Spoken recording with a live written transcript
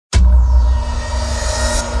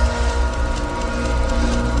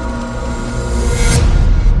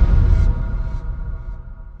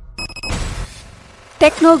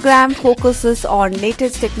Technogram focuses on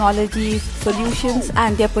latest technologies, solutions,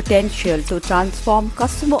 and their potential to transform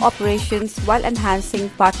customer operations while enhancing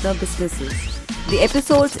partner businesses. The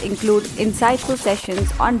episodes include insightful sessions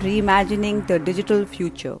on reimagining the digital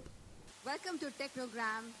future. Welcome to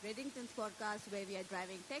Technogram, Redington's podcast where we are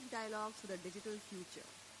driving tech dialogues for the digital future.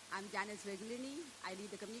 I'm Janice Regulini. I lead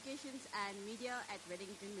the communications and media at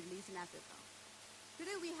Redington Middle East and Africa.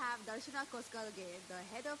 Today we have Dharshana Kosgalage, the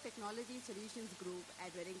head of Technology Solutions Group at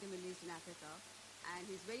Redington Middle East and Africa, and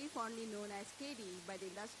he's very fondly known as KD by the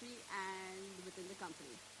industry and within the company.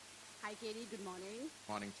 Hi KD, good morning.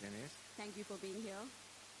 Morning, Janice. Thank you for being here.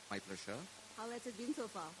 My pleasure. How has it been so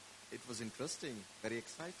far? It was interesting, very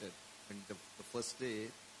excited. When the first day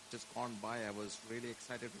just gone by, I was really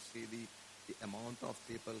excited to see the amount of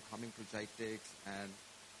people coming to GITEX and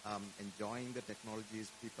enjoying the technologies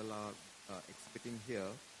people are exhibiting here.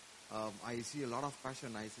 I see a lot of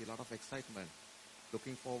passion. I see a lot of excitement.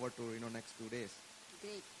 Looking forward to next 2 days.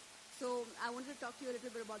 Great. So I wanted to talk to you a little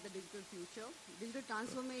bit about the digital future. Digital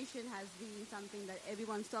transformation has been something that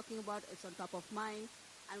everyone's talking about. It's on top of mind.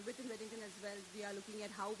 And within Redington as well, we are looking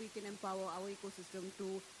at how we can empower our ecosystem to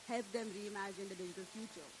help them reimagine the digital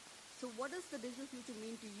future. So what does the digital future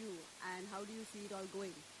mean to you, and how do you see it all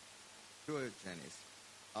going? Sure, Janice.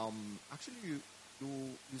 Actually,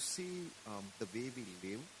 you see the way we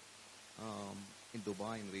live in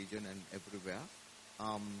Dubai, in region, and everywhere.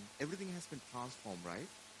 Everything has been transformed, right?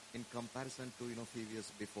 In comparison to few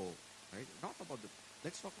years before, right?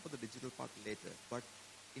 Let's talk about the digital part later. But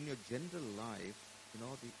in your general life,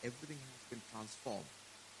 everything has been transformed.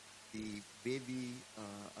 The way we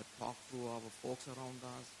talk to our folks around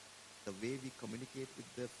us, the way we communicate with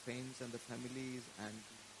the friends and the families and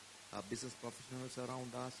business professionals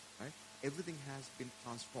around us, right? Everything has been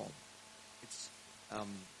transformed. It's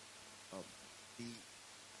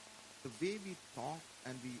the way we talk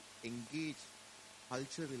and we engage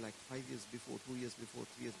culturally, like 5 years before, 2 years before,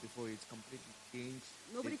 3 years before, it's completely changed.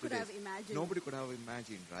 Nobody could have imagined. Nobody could have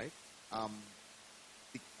imagined, right?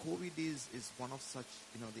 The COVID is one of such,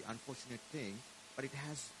 the unfortunate thing, but it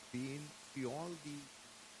has been fueled the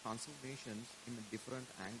transformations in different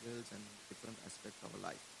angles and different aspects of our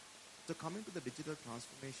life. So coming to the digital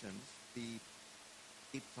transformations, the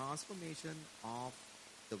transformation of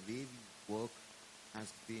the way we work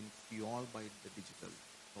has been fueled by the digital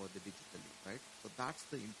or the digitally, right? So that's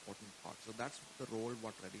the important part. So that's the role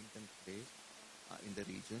what Redington plays in the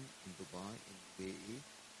region, in Dubai, in UAE.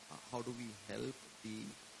 How do we help the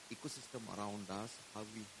ecosystem around us? How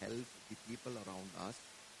we help the people around us?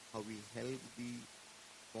 How we help the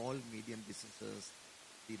small, medium businesses,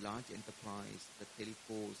 the large enterprise, the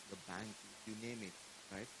telcos, the banks, you name it,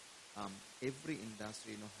 right? Every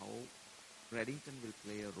industry, how Redington will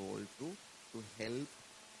play a role to help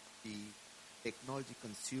the technology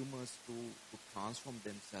consumers to transform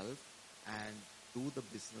themselves and do the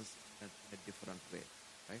business in a different way,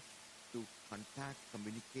 right? To contact,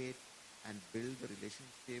 communicate, and build the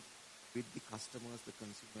relationship with the customers, the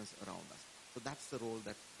consumers around us. So that's the role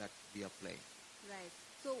that we are playing. Right.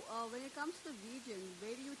 So when it comes to the region,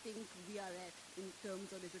 where do you think we are at in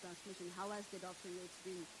terms of digital transformation? How has the adoption rates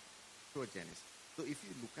been? Sure, Janice. So if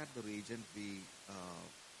you look at the region, we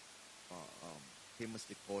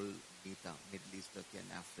famously call MEA, Middle East, Turkey,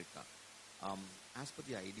 and Africa. As per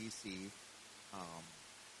the IDC,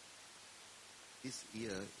 this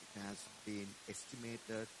year it has been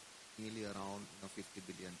estimated nearly around $50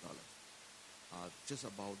 billion, just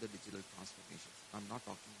about the digital transformations. I'm not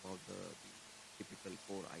talking about the typical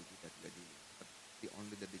core IT that we are dealing with, but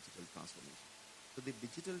only the digital transformation. So the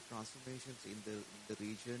digital transformations in the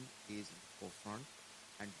region is in the forefront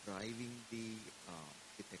and driving the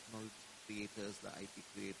technology creators, the IT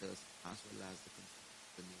creators, as well as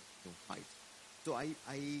the new heights. So I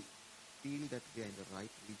feel that we are in the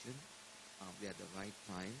right region. We are at the right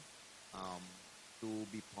time to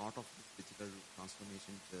be part of this digital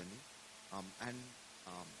transformation journey and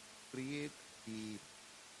create the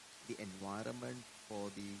environment for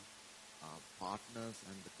the partners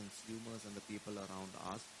and the consumers and the people around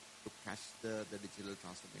us to catch the digital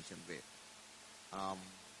transformation wave.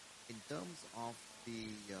 In terms of the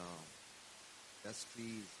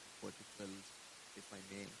industries, verticals, if I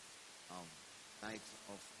may, types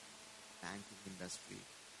of banking industry,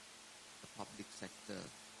 the public sector,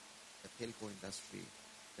 the telco industry,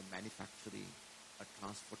 the manufacturing,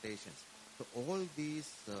 transportation. So all these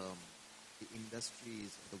the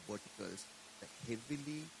industries, the verticals, that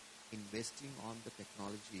heavily investing on the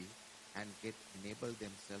technology and enable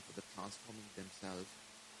themselves, the transforming themselves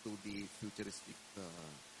to the futuristic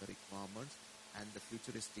requirements and the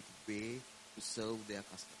futuristic way to serve their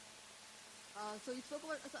customers. So you spoke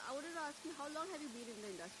about. So I wanted to ask you, how long have you been in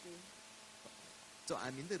the industry? So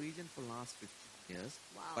I'm in the region for last 15 years,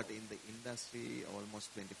 Wow. but in the industry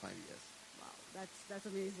almost 25 years. Wow, that's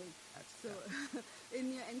amazing. That's- So,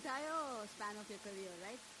 in your entire span of your career,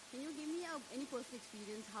 right? Can you give me any personal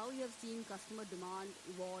experience how you have seen customer demand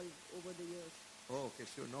evolve over the years? Oh, okay,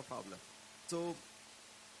 sure, no problem. So,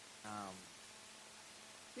 um,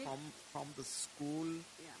 Wait, from the school,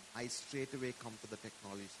 yeah. I straight away come to the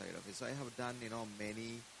technology side of it. So I have done,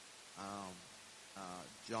 many um,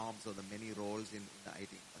 jobs or the many roles in the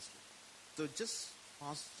IT industry. So just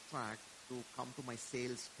fast track to come to my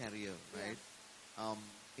sales career, right?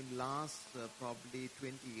 In last probably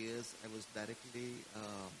 20 years, I was directly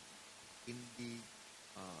in the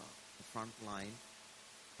front line,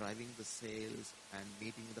 driving the sales and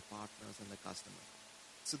meeting the partners and the customers.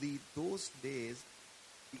 So those days,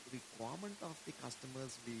 the requirement of the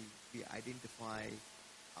customers we identify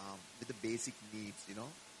with the basic needs,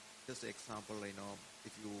 Just example,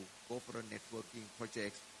 if you go for a networking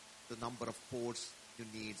project, the number of ports you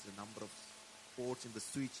need, the number of ports in the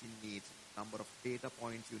switch you need, number of data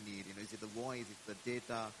points you need, is it the voice, it's the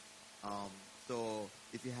data. So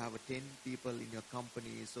if you have 10 people in your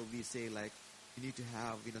company, so we say like you need to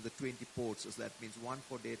have, the 20 ports. So that means one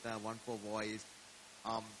for data, one for voice.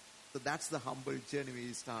 So that's the humble journey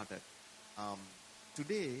we started.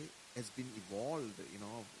 Today has been evolved.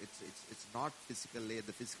 It's not physical layer.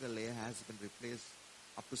 The physical layer has been replaced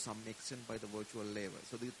up to some extent by the virtual layer.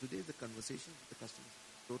 So today the conversation with the customer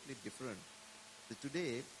is totally different. So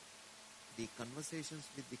today the conversations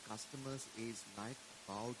with the customers is like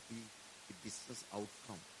about the business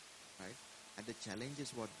outcome, right? And the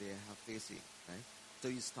challenges what they are facing, right? So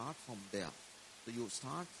you start from there. So you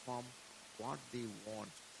start from what they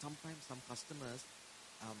want. Sometimes some customers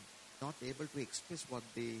not able to express what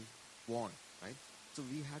they want, right? So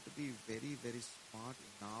we have to be very, very smart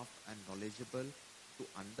enough and knowledgeable to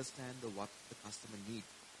understand what the customer needs,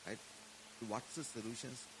 right? What the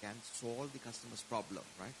solutions can solve the customer's problem,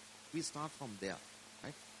 right? We start from there,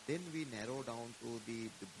 right? Then we narrow down to the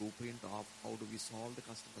blueprint of how do we solve the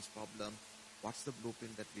customer's problem, what's the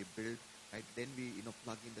blueprint that we build, right? Then we,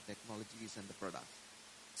 plug in the technologies and the products.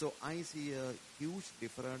 So I see a huge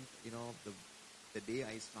difference, the day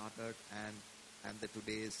I started and the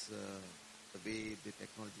today's, the way the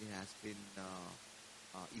technology has been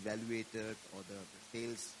evaluated, or the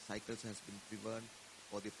sales cycles has been driven,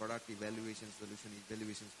 or the product solution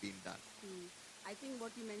evaluations being done. I think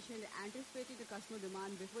what you mentioned, anticipating the customer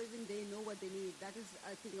demand before even they know what they need, that is,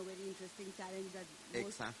 I think, a very interesting challenge that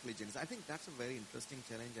Exactly, Janice. I think that's a very interesting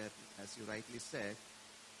challenge, as you rightly said.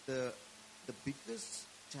 The biggest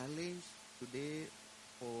challenge today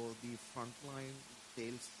for the frontline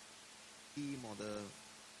sales team or the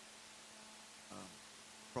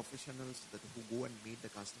professionals who go and meet the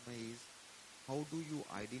customer is, how do you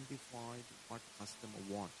identify what customer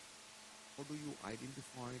wants? How do you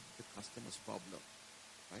identify the customer's problem?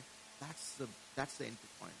 Right? That's the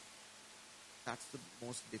entry point. That's the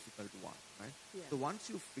most difficult one, right? Yeah. So once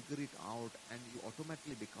you figure it out and you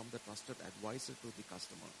automatically become the trusted advisor to the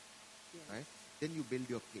customer, right? Then you build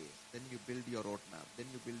your case, then you build your roadmap, then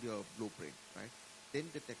you build your blueprint, right? Then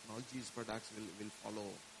the technologies products will follow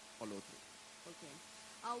through. Okay.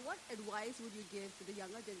 What advice would you give to the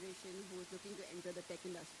younger generation who is looking to enter the tech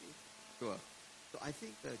industry? Sure. So I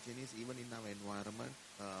think, Janice, even in our environment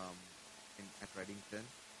at Redington,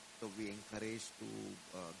 so we encourage to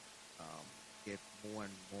get more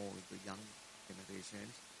and more with the young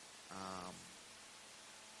generations.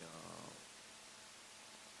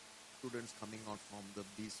 Students coming out from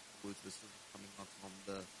these schools, the students coming out from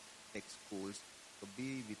the tech schools, to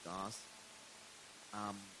be with us.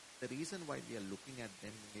 The reason why we are looking at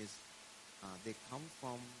them is they come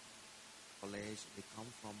from college, they come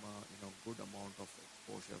from a good amount of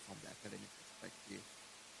exposure from the academic perspective,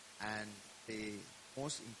 and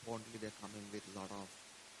most importantly they're coming with a lot of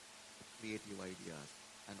creative ideas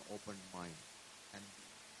and open mind and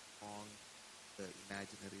on the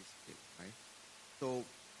imaginary skill, right? So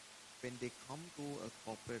when they come to a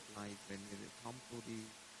corporate life, when they come to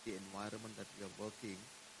the environment that we are working,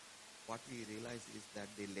 what we realize is that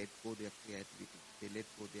they let go their creativity, they let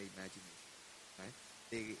go their imagination, right?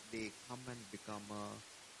 They come and become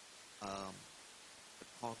a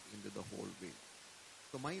cog into the whole wheel.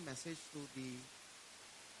 So my message to the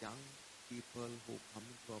young people who come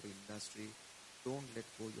into our industry, don't let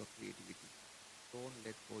go your creativity, don't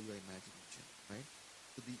let go your imagination, right?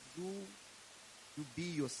 So you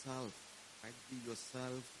be yourself, right? Be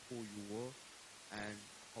yourself who you were and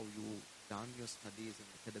how you done your studies and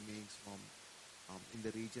academics from in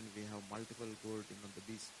the region. We have multiple good,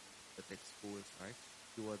 the the tech schools, right?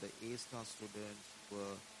 You were the A-star students, you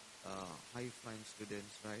were high-flying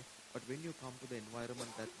students, right? But when you come to the environment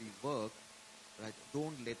that we work, right,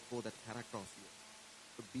 don't let go that character of you.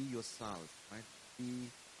 So be yourself, right? Be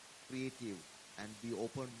creative and be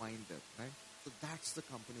open-minded, right? So that's the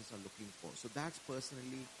companies are looking for. So that's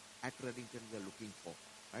personally at Redington we are looking for,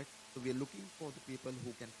 right? So we are looking for the people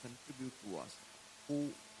who can contribute to us, who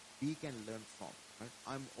we can learn from, right?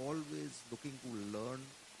 I'm always looking to learn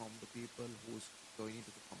from the people who's going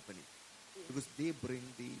into the company because they bring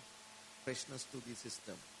the freshness to the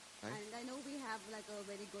system, right? And I know we have like a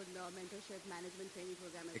very good mentorship management training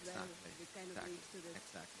program as well, which kind of leads to this.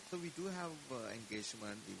 Exactly. So we do have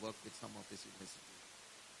engagement. We work with some of these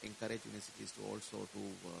universities, encourage universities to also to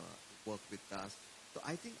work with us. So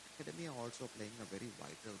I think academia also playing a very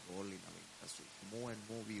vital role in our industry. More and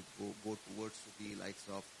more we go towards the likes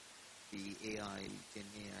of the AI, Gen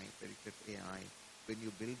AI, predictive AI. When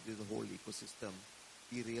you build the whole ecosystem,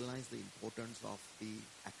 we realize the importance of the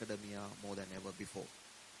academia more than ever before.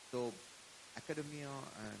 So academia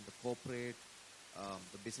and the corporate,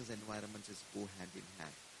 the business environments just go hand in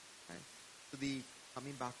hand. Right? So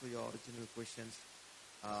coming back to your original questions,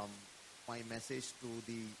 my message to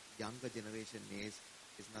the younger generation is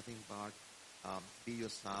nothing but be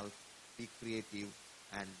yourself, be creative,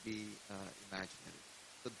 and be imaginary.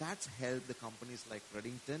 So that's helped the companies like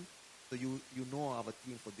Redington. So you know our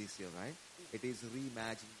theme for this year, right? It is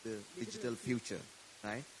reimagining the digital future,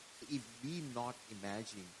 right? So if we not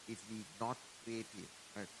imagine, if we not creative,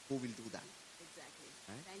 right, who will do that? Exactly.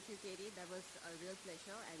 Right? Thank you, Katie. That was a real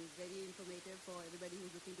pleasure and very informative for everybody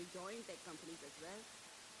who's looking to join tech companies as well.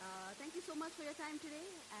 Thank you so much for your time today.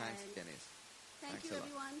 And Thanks, Dennis. Thank Thanks you, a lot.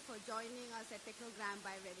 everyone, for joining us at Technogram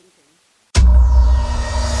by Redington.